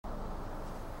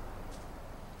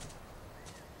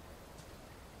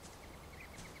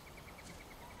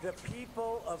The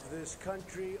people of this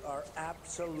country are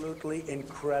absolutely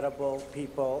incredible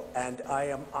people, and I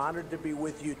am honored to be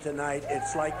with you tonight.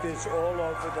 It's like this all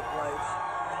over the place.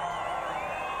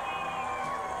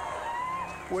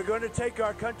 We're going to take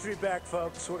our country back,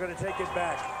 folks. We're going to take it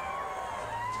back.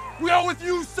 We are with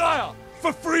you, sire,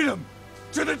 for freedom,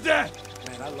 to the death.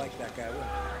 Man, I like that guy.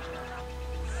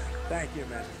 Thank you,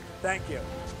 man. Thank you.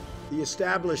 The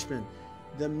establishment,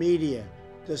 the media,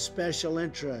 the special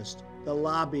interest, the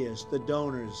lobbyists, the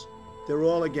donors, they're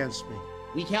all against me.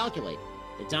 We calculate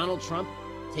that Donald Trump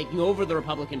taking over the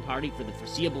Republican Party for the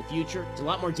foreseeable future is a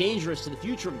lot more dangerous to the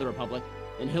future of the Republic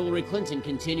than Hillary Clinton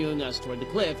continuing us toward the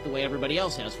cliff the way everybody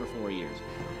else has for 4 years.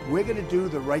 We're going to do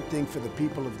the right thing for the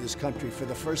people of this country for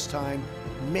the first time,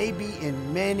 maybe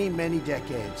in many, many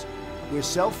decades. We're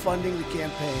self-funding the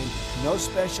campaign, no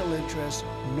special interests,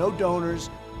 no donors.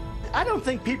 I don't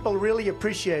think people really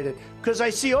appreciate it because I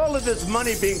see all of this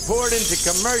money being poured into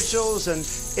commercials, and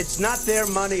it's not their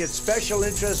money, it's special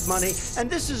interest money. And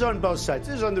this is on both sides.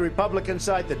 This is on the Republican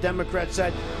side, the Democrat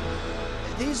side.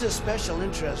 These are special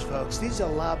interests, folks. These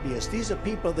are lobbyists. These are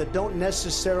people that don't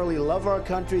necessarily love our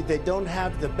country. They don't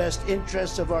have the best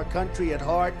interests of our country at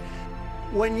heart.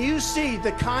 When you see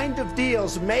the kind of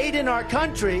deals made in our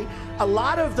country, a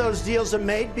lot of those deals are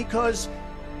made because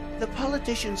the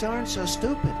politicians aren't so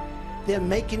stupid. They're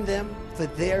making them for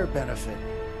their benefit.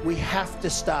 We have to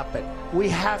stop it. We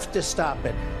have to stop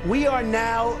it. We are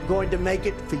now going to make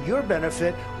it for your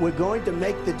benefit. We're going to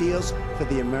make the deals for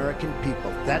the American people.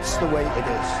 That's the way it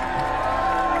is.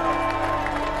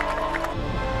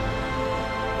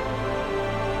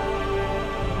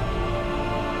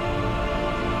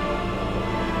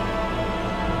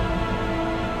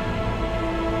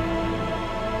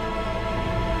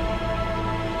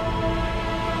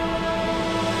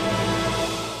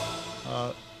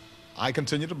 I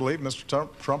continue to believe Mr.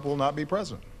 Trump will not be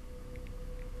president.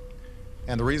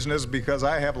 And the reason is because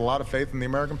I have a lot of faith in the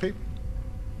American people.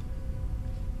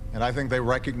 And I think they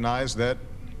recognize that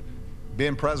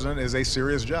being president is a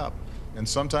serious job. And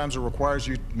sometimes it requires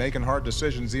you making hard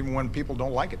decisions even when people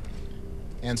don't like it.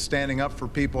 And standing up for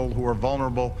people who are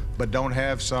vulnerable but don't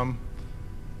have some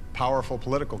powerful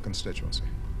political constituency.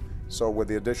 So with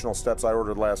the additional steps I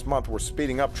ordered last month, we're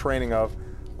speeding up training of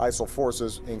ISIL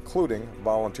forces, including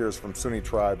volunteers from Sunni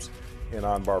tribes in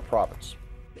Anbar province.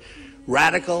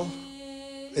 Radical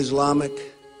Islamic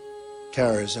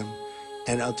terrorism.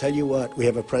 And I'll tell you what, we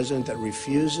have a president that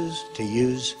refuses to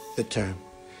use the term.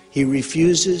 He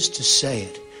refuses to say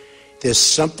it. There's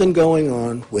something going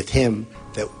on with him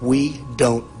that we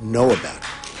don't know about.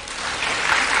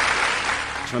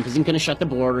 Trump isn't going to shut the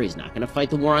border. He's not going to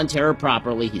fight the war on terror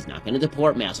properly. He's not going to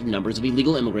deport massive numbers of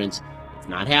illegal immigrants. It's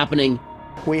not happening.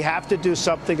 We have to do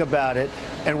something about it,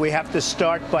 and we have to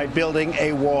start by building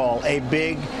a wall, a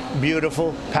big,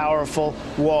 beautiful, powerful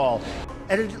wall.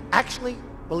 And it actually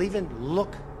will even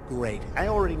look great. I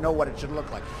already know what it should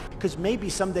look like, because maybe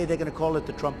someday they're going to call it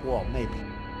the Trump wall, maybe.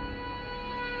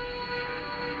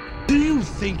 Do you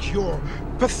think your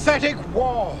pathetic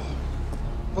wall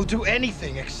will do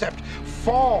anything except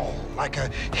fall like a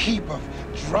heap of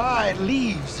dried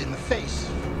leaves in the face?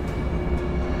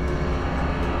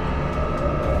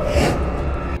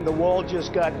 The wall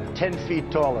just got 10 feet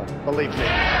taller, believe me.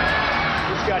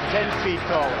 Just got 10 feet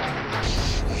taller.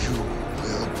 You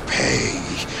will pay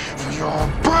for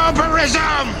your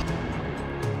barbarism!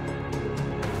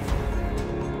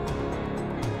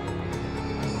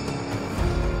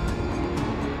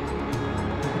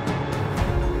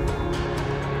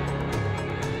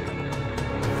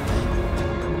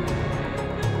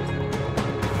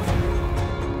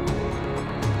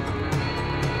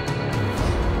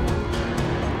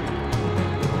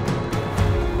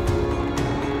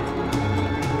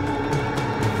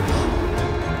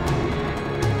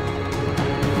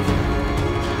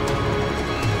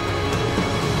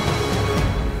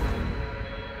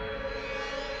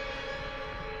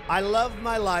 I love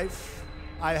my life.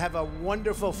 I have a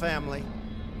wonderful family.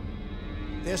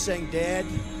 They're saying, Dad,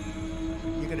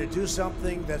 you're going to do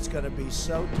something that's going to be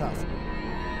so tough.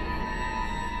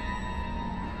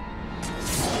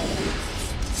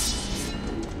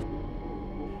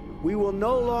 We will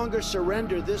no longer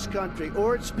surrender this country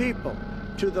or its people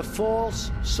to the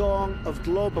false song of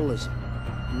globalism.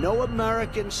 No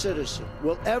American citizen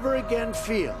will ever again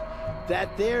feel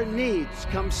that their needs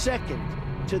come second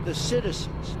to the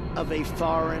citizens of a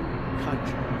foreign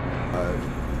country.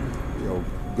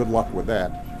 Good luck with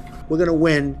that. We're going to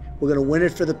win. We're going to win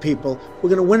it for the people. We're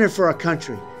going to win it for our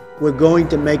country. We're going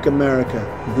to make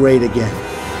America great again.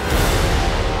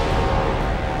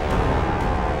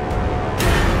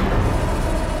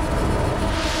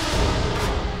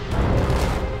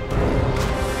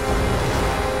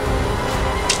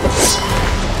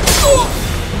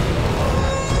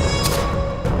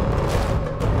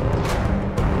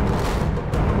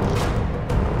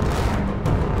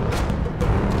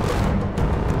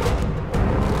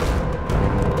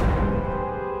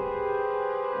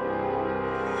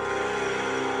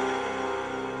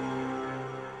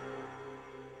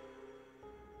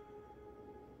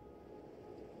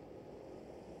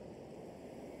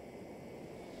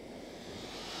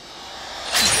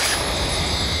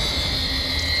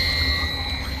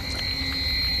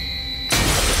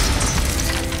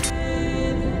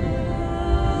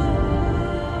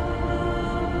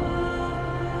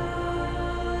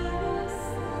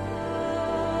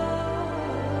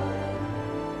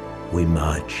 we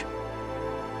march.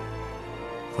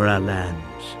 For our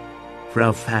lands, for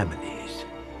our families,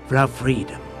 for our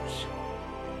freedoms,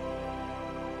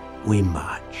 we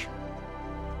march.